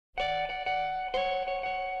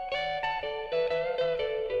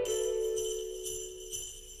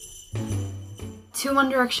2 One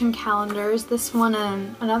Direction calendars, this one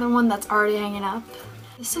and another one that's already hanging up.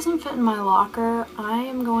 This doesn't fit in my locker. I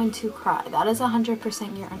am going to cry. That is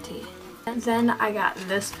 100% guarantee. And then I got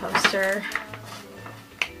this poster.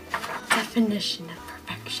 Definition of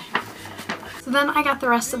perfection. So then I got the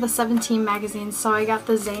rest of the 17 magazines. So I got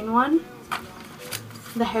the Zayn one,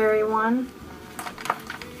 the Harry one,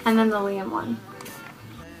 and then the Liam one.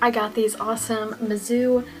 I got these awesome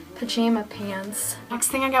Mizzou pajama pants. Next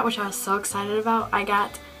thing I got, which I was so excited about, I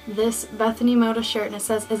got this Bethany Moda shirt and it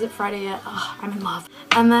says, "Is it Friday yet?" Oh, I'm in love.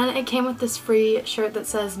 And then it came with this free shirt that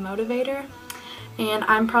says Motivator. And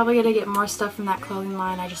I'm probably going to get more stuff from that clothing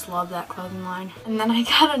line. I just love that clothing line. And then I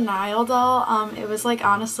got a Nile doll. It was like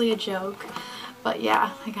honestly a joke. But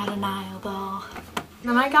yeah, I got a Nile doll.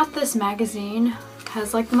 And then I got this magazine. It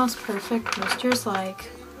has like the most perfect posters.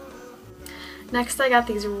 Like. Next I got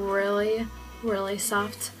these really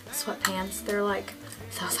soft sweatpants. They're like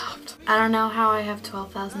so soft. I don't know how I have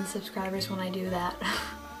 12,000 subscribers when I do that.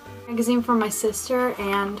 Magazine for my sister,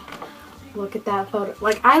 and look at that photo.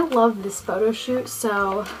 Like, I love this photo shoot,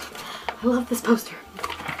 so I love this poster.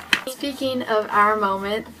 Speaking of our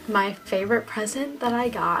moment, my favorite present that I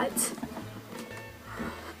got,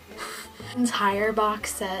 entire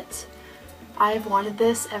box set. I've wanted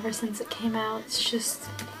this ever since it came out. It's just,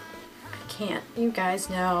 I can't, you guys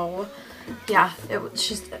know. Yeah, it was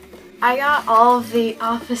just, I got all of the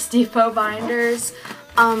Office Depot binders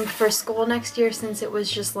for school next year since it was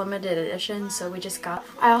just limited edition, so we just got.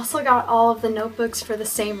 I also got all of the notebooks for the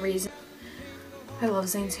same reason. I love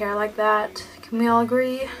Zayn's hair like that. Can we all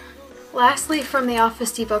agree? Lastly, from the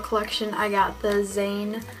Office Depot collection, I got the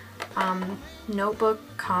Zayn notebook,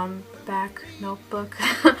 compact notebook.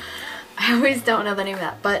 I always don't know the name of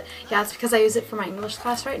that, but yeah, it's because I use it for my English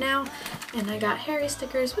class right now. And I got Harry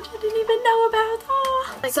stickers, which I didn't even know about.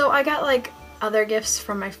 Oh. So I got like other gifts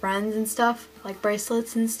from my friends and stuff, like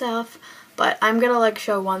bracelets and stuff, but I'm gonna like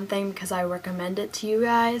show one thing because I recommend it to you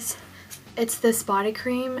guys. It's this body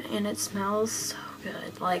cream and it smells so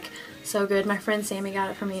good, like so good. My friend Sammy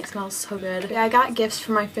got it for me. It smells so good. Yeah, I got gifts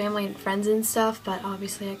for my family and friends and stuff, but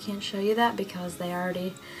obviously I can't show you that because they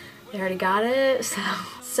already got it.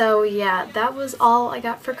 So yeah, that was all I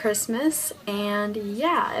got for Christmas. And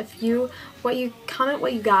yeah, if you comment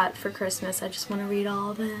what you got for Christmas, I just want to read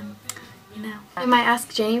all of them. You know. And my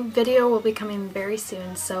Ask Janie video will be coming very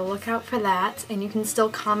soon, so look out for that. And you can still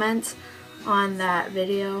comment on that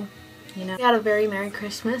video. You know. You got a very Merry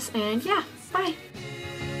Christmas, and yeah, bye.